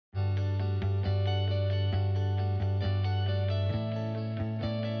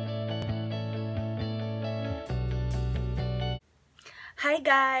Hi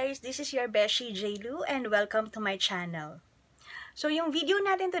guys! This is your Beshie Jlu and welcome to my channel. So yung video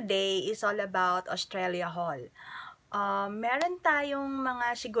natin today is all about Australia haul. Meron tayong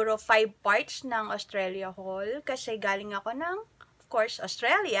mga siguro 5 parts ng Australia haul kasi galing ako ng, of course,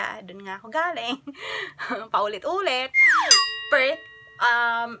 Australia. Doon nga ako galing. Paulit-ulit. Perth.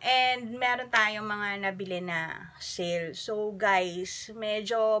 And meron tayong mga nabili na sale. So guys,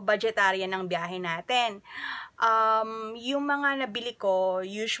 medyo budgetarian ang biyahe natin. Yung mga nabili ko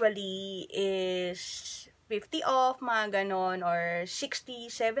usually is 50 off, mga ganon, or 60,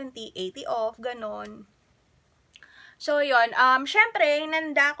 70, 80 off, ganon. So, yun. Syempre,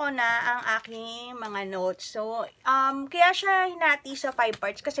 hinanda ko na ang aking mga notes. So, kaya siya hinati sa 5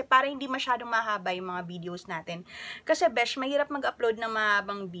 parts kasi para hindi masyadong mahaba yung mga videos natin. Kasi, Besh, mahirap mag-upload ng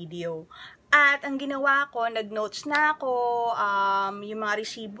mahabang video. At, ang ginawa ko, nag-notes na ako, yung mga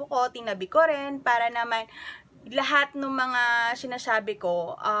resibo ko, tinabi ko rin, para naman lahat ng mga sinasabi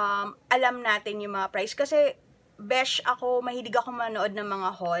ko, alam natin yung mga price. Kasi, Besh, mahilig ako manood ng mga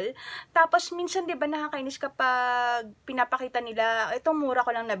haul. Tapos, minsan, di ba, nakakainis kapag pinapakita nila, itong mura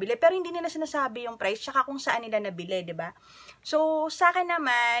ko lang nabili, pero hindi nila sinasabi yung price, tsaka kung saan nila nabili, di ba? So, sa akin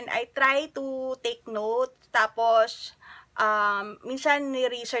naman, I try to take note, tapos, minsan,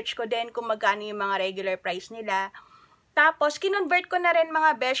 ni-research ko din kung magkano yung mga regular price nila. Tapos, kinonvert ko na rin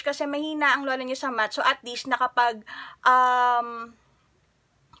mga Besh, kasi mahina ang lola niyo sa math, so at least, nakapag,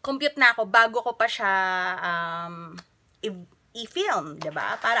 compute na ako bago ko pa siya i-film,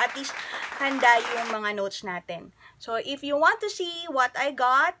 diba? Para at least handa yung mga notes natin. So, if you want to see what I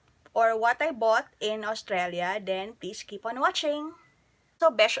got or what I bought in Australia, then please keep on watching.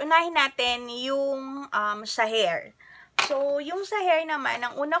 So, Besh, unahin natin yung sa hair. So, yung sa hair naman,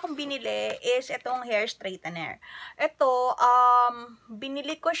 ang una kong binili is itong hair straightener. Ito,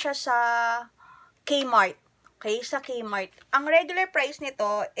 binili ko siya sa Kmart. Okay, sa Kmart. Ang regular price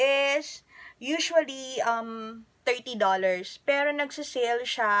nito is usually $30. Pero nagsisale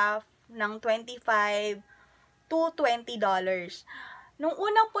siya ng $25 to $20. Nung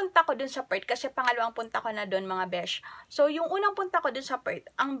unang punta ko dun sa Perth, kasi pangalawang punta ko na dun mga Besh. So, yung unang punta ko dun sa Perth,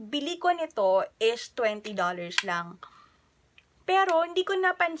 ang bili ko nito is $20 lang. Pero, hindi ko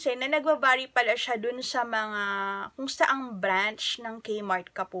napansin na nagwa-vary pala siya dun sa mga, kung saang branch ng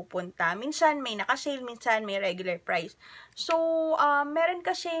Kmart ka pupunta. Minsan may nakasale, minsan may regular price. So, meron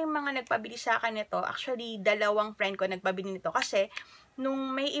kasi mga nagpabili sa akin nito. Actually, 2 friend ko nagpabili nito kasi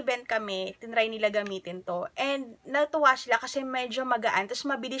nung may event kami, tinry nila gamitin to. And, natuwa sila kasi medyo magaan, tapos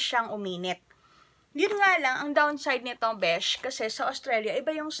mabilis siyang uminit. Yun nga lang, ang downside nito, Besh, kasi sa Australia,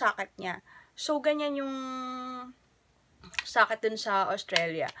 iba yung socket niya. So, ganyan yung socket dun sa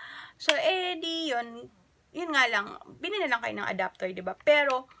Australia. So, di yun nga lang, binili lang kayo ng adapter, diba?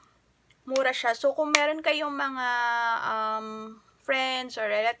 Pero, mura siya. So, kung meron kayong mga friends or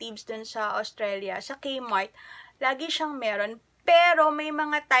relatives dun sa Australia, sa Kmart, lagi siyang meron. Pero, may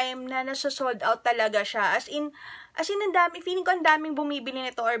mga time na nasa-sold out talaga siya. As in, ang dami, feeling ko ang daming bumibili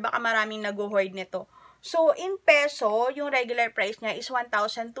nito or baka maraming nag-hoard nito. So, in peso, yung regular price niya is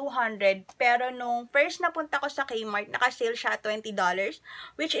 1,200. Pero, nung first na punta ko sa Kmart, nakasale siya at $20,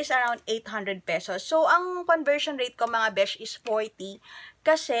 which is around 800 pesos. So, ang conversion rate ko, mga Besh, is 40.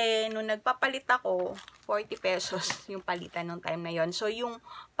 Kasi, nung nagpapalit ako, 40 pesos yung palitan nung time na yon. So, yung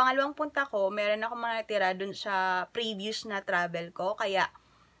pangalawang punta ko, meron ako mga tira dun sa previous na travel ko. Kaya,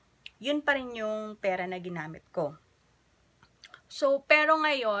 yun pa rin yung pera na ginamit ko. So, pero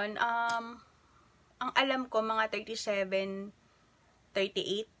ngayon, ang alam ko, mga 37,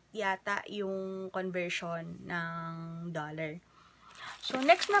 38 yata yung conversion ng dollar. So,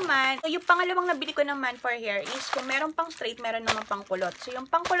 next naman, yung pangalawang nabili ko naman for hair is kung meron pang straight, meron naman pang kulot. So, yung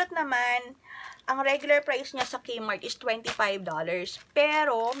pang kulot naman, ang regular price niya sa Kmart is $25.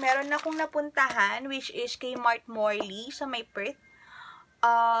 Pero, meron akong napuntahan, which is Kmart Morley sa may Perth.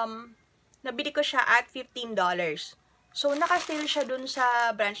 Nabili ko siya at $15. So, nakasale siya dun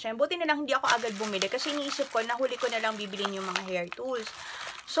sa branch na yun. Buti na lang hindi ako agad bumili kasi iniisip ko, nahuli ko na lang bibilin yung mga hair tools.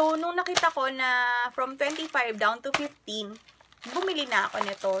 So, nung nakita ko na from 25 down to 15, bumili na ako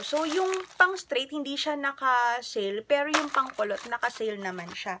nito. So, yung pang straight, hindi siya nakasale, pero yung pang kulot, nakasale naman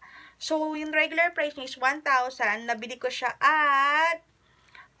siya. So, yung regular price niya is 1,000. Nabili ko siya at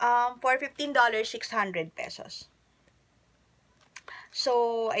for $15, 600 pesos.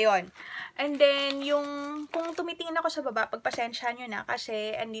 So, ayun. And then, kung tumitingin ako sa baba, pagpasensya nyo na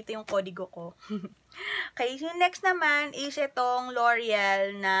kasi andito yung kodigo ko. Okay, so next naman is itong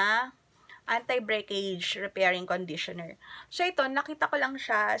Loreal na anti-breakage repairing conditioner. So, ito, nakita ko lang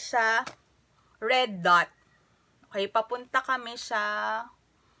siya sa red dot. Okay, papunta kami sa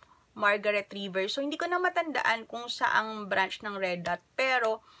Margaret River. So, hindi ko na matandaan kung saang branch ng Red Dot.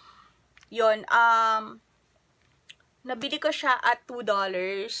 Pero, yun, nabili ko siya at $2.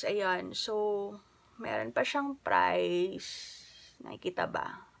 Ayan. So, meron pa siyang price. Nakikita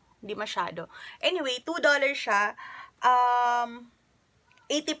ba? Hindi masyado. Anyway, $2 siya. 80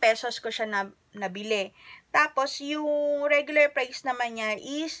 pesos ko siya nabili. Tapos, yung regular price naman niya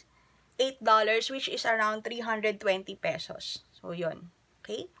is $8, which is around 320 pesos. So, yun.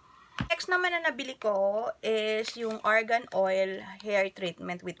 Okay? Next naman na nabili ko is yung argan oil hair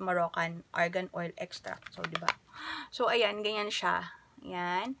treatment with Moroccan argan oil extract. So, diba? So, ayan. Ganyan siya.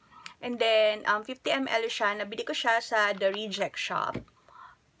 Ayan. And then, 50 ml siya. Nabili ko siya sa The Reject Shop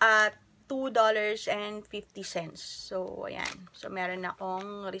at $2.50. So, ayan. So, meron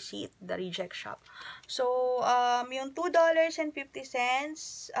akong receipt, The Reject Shop. So, yung $2.50,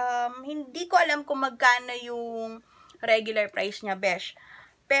 hindi ko alam kung magkano yung regular price niya, Besh.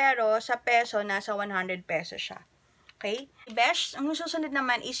 Pero, sa peso, nasa 100 pesos siya. Okay? Besh, ang susunod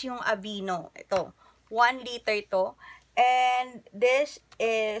naman is yung Aveeno. Ito, 1 liter to. And this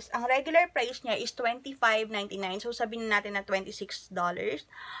is, ang regular price niya is $25.99. So, sabihin natin na $26.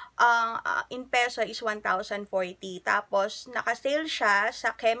 In peso is 1,040. Tapos, naka-sale siya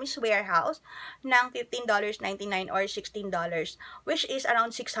sa Chemist Warehouse ng $15.99 or $16, which is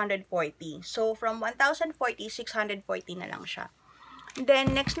around 640. So, from 1,040, 640 na lang siya.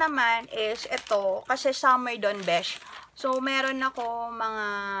 Then, next naman is ito, kasi summer doon, Besh. So, meron ako mga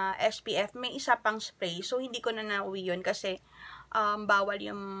SPF. May isa pang spray. So, hindi ko na nauwi yun kasi bawal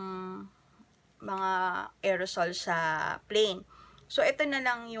yung mga aerosol sa plane. So, ito na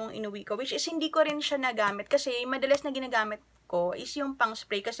lang yung inuwi ko. Which is, hindi ko rin siya nagamit. Kasi, madalas na ginagamit ko is yung pang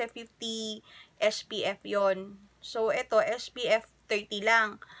spray. Kasi, 50 SPF yon. So, ito, SPF 30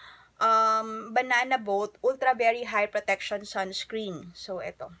 lang. Banana Boat Ultra Very High Protection Sunscreen. So,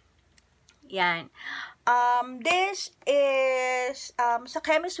 ito. Yan. This is, sa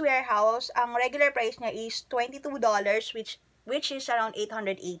Chemist Warehouse, ang regular price niya is $22, which is around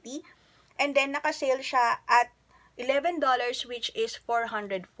 880. And then, naka-sale siya at $11, which is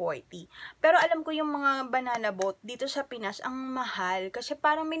 440. Pero alam ko yung mga banana boat dito sa Pinas, ang mahal. Kasi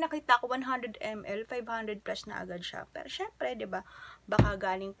parang may nakita ko 100 ml, 500 plus na agad siya. Pero syempre, 'di ba? Baka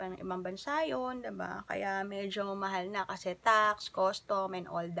galing pa ng ibang bansa 'yon, 'di ba? Kaya medyo mahal na kasi tax, custom, and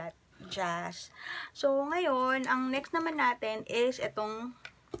all that jazz. So, ngayon, ang next naman natin is itong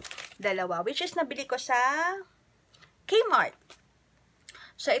dalawa, which is nabili ko sa Kmart.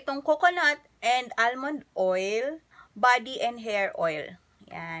 So, itong coconut and almond oil, body and hair oil.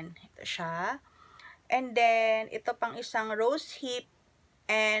 Yan. Ito siya. And then, ito pang isang rose hip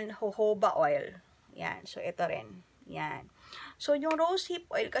and jojoba oil. Yan. So, ito rin. Yan. So, yung rose hip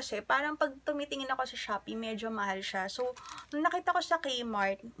oil kasi, parang pag tumitingin ako sa Shopee, medyo mahal siya. So, nung nakita ko sa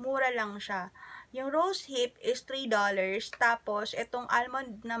Kmart, mura lang siya. Yung rose hip is $3. Tapos, itong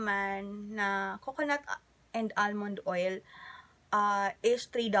almond naman na coconut and almond oil,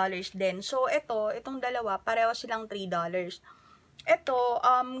 is $3 din. So, itong dalawa, pareho silang $3. Ito,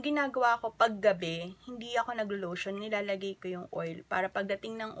 ginagawa ko pag gabi, hindi ako naglo-lotion, nilalagay ko yung oil para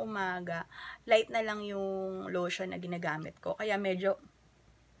pagdating ng umaga, light na lang yung lotion na ginagamit ko. Kaya medyo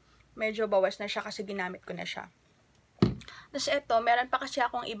bawas na siya kasi ginamit ko na siya. Tapos ito, meron pa kasi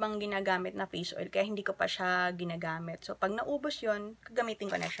akong ibang ginagamit na face oil, kaya hindi ko pa siya ginagamit. So, pag naubos yun, gagamitin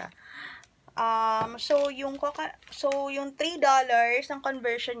ko na siya. So yung $3, ang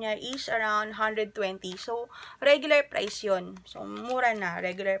conversion niya is around 120. So, regular price yun. So, mura na.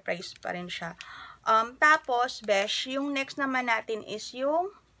 Regular price pa rin siya. Tapos, Besh, yung next naman natin is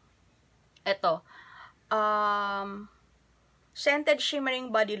yung scented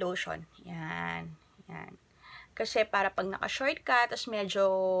shimmering body lotion. Yan. Yan. Kasi para pag naka-short ka, tapos medyo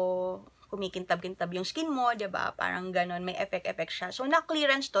kumikintab-kintab yung skin mo, diba? Parang ganon, may effect siya. So,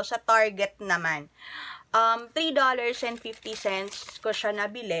 na-clearance to sa Target naman. $3.50 ko siya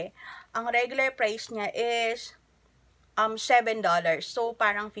nabili. Ang regular price niya is $7. So,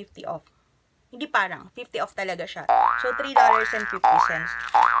 parang 50 off. Hindi parang, 50 off talaga siya. So, $3.50.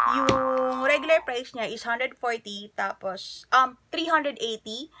 Yung regular price niya is 140, tapos, 380,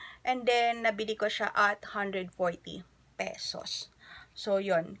 and then, nabili ko siya at 140 pesos. So,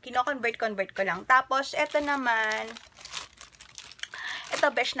 yun. Kino-convert ko lang. Tapos, ito naman, ito,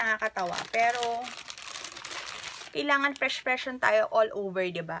 Besh, nakakatawa. Pero, kailangan fresh tayo all over,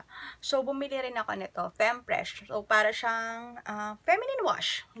 diba? So, bumili rin ako nito, Fem Fresh. So, para siyang feminine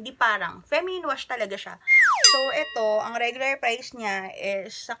wash. Hindi parang. Feminine wash talaga siya. So, ito, ang regular price niya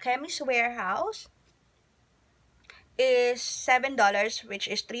is sa Chemist Warehouse is $7, which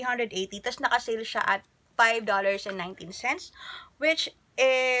is 380. Tapos, nakasale siya at $5.19, which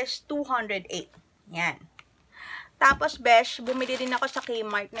is 208. Yan. Tapos, Besh, bumili din ako sa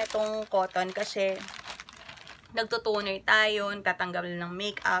Kmart na itong cotton kasi nagtutuner tayo, tatanggal ng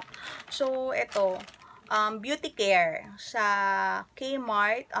makeup. So, ito, beauty care sa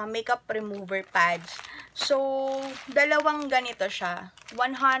Kmart, makeup remover pads. So, dalawang ganito siya.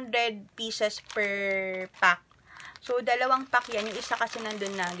 100 pieces per pack. So, dalawang pack yan. Yung isa kasi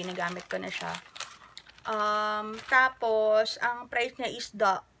nandun na, ginagamit ko na siya. Tapos, ang price niya is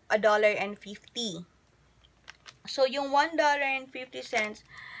 $1.50. So, yung $1.50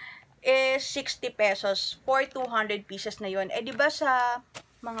 is 60 pesos for 200 pieces na yon. Eh, diba sa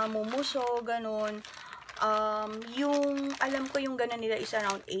mga mumuso, ganun, yung, alam ko yung ganun nila is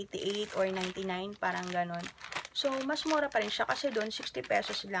around 88 or 99, parang ganun. So, mas mura pa rin siya kasi doon 60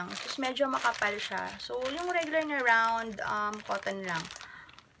 pesos lang. Tapos, medyo makapal siya. So, yung regular na round, cotton lang.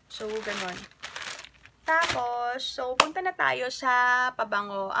 So, ganun. Tapos, so, punta na tayo sa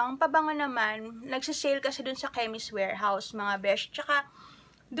pabango. Ang pabango naman, nagsisale kasi dun sa Chemist Warehouse, mga besh. Tsaka,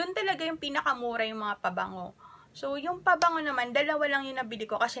 dun talaga yung pinakamura yung mga pabango. So, yung pabango naman, dalawa lang yung nabili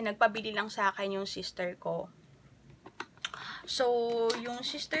ko kasi nagpabili lang sa akin yung sister ko. So, yung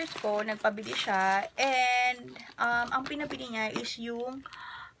sisters ko, nagpabili siya. And, ang pinabili niya is yung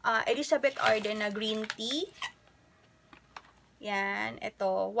Elizabeth Arden na green tea. Yan,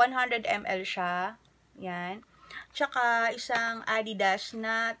 ito, 100 ml siya. Yan. Tsaka, isang Adidas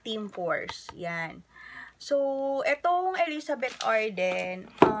na Team Force. Yan. So, itong Elizabeth Arden,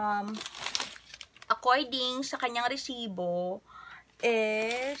 according sa kanyang resibo,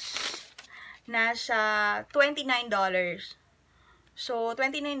 is nasa $29. So,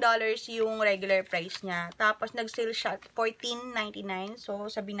 $29 yung regular price niya. Tapos, nag-sale siya at $14.99. So,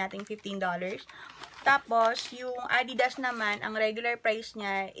 sabihin natin $15. Tapos, yung Adidas naman, ang regular price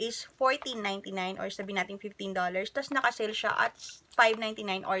niya is $14.99 or sabihin natin $15. Tapos, naka-sale siya at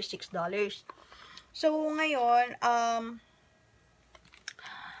 $5.99 or $6. So, ngayon,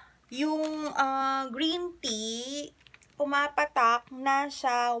 yung green tea, pumapatak na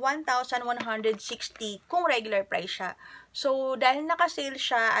sa 1,160 kung regular price siya. So, dahil naka-sale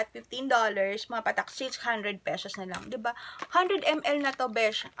siya at $15, pumapatak 600 pesos na lang. Diba? 100 ml na to,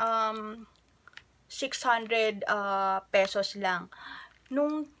 besh. 600 pesos lang.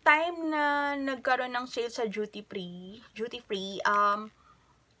 Nung time na nagkaroon ng sale sa duty free,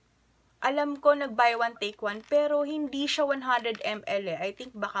 alam ko nag-buy one take one, pero hindi siya 100 ml eh. I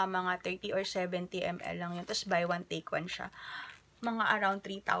think baka mga 30 or 70 ml lang yun. Tapos buy one take one siya. Mga around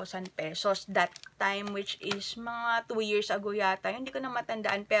 3,000 pesos that time, which is mga 2 years ago yata. Hindi ko na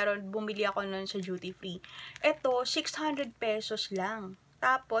matandaan, pero bumili ako nun sa duty free. Ito, 600 pesos lang.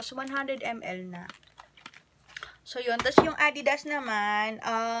 Tapos, 100 ml na. So, yun. Tapos, yung Adidas naman,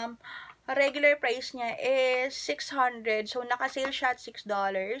 regular price niya is 600. So, naka-sale siya at $6.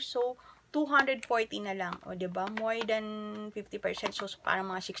 So, 240 na lang. O, diba? More than 50%. So, parang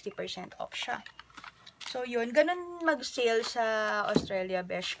mga 60% off siya. So, yun. Ganun mag-sale sa Australia,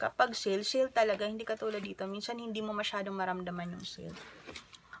 besh. Kapag sale talaga. Hindi katulad dito. Minsan, hindi mo masyadong maramdaman yung sale.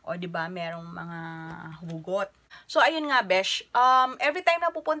 O, diba? Merong mga hugot. So, ayun nga, besh. Every time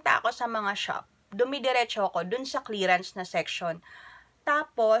na pupunta ako sa mga shop, dumidiretso ako dun sa clearance na section.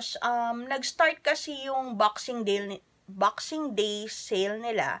 Tapos, nag-start kasi yung Boxing Day sale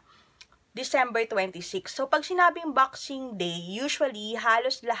nila, December 26. So, pag sinabing Boxing Day, usually,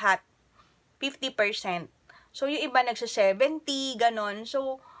 halos lahat, 50%. So, yung iba nagsa-70, ganon.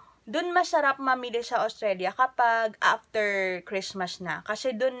 So, dun masarap mamili sa Australia kapag after Christmas na.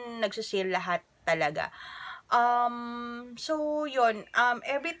 Kasi dun nagsisale lahat talaga. So, yun.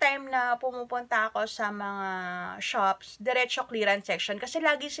 Every time na pumupunta ako sa mga shops, diretso clearance section. Kasi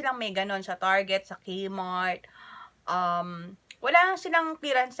lagi silang may ganon sa Target, sa Kmart. Wala silang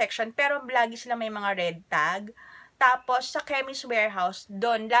clearance section, pero lagi silang may mga red tag. Tapos, sa Chemist Warehouse,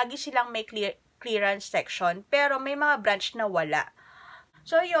 doon, lagi silang may clearance section, pero may mga branch na wala.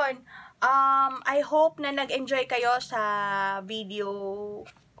 So, yun. I hope na nag-enjoy kayo sa video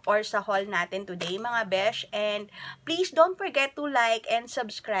or sa haul natin today, mga besh. And please don't forget to like and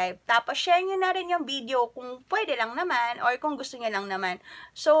subscribe. Tapos share nyo na rin yung video kung pwede lang naman or kung gusto nyo lang naman.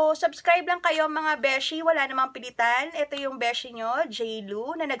 So, subscribe lang kayo, mga beshi. Wala namang pilitan. Ito yung beshi nyo,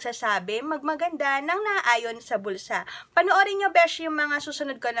 J-Lu, na nagsasabi magmaganda ng naayon sa bulsa. Panoorin nyo, beshi, yung mga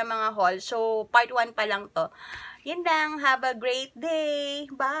susunod ko na mga haul. So, part 1 pa lang to. Yun lang. Have a great day.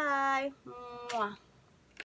 Bye! Mwah.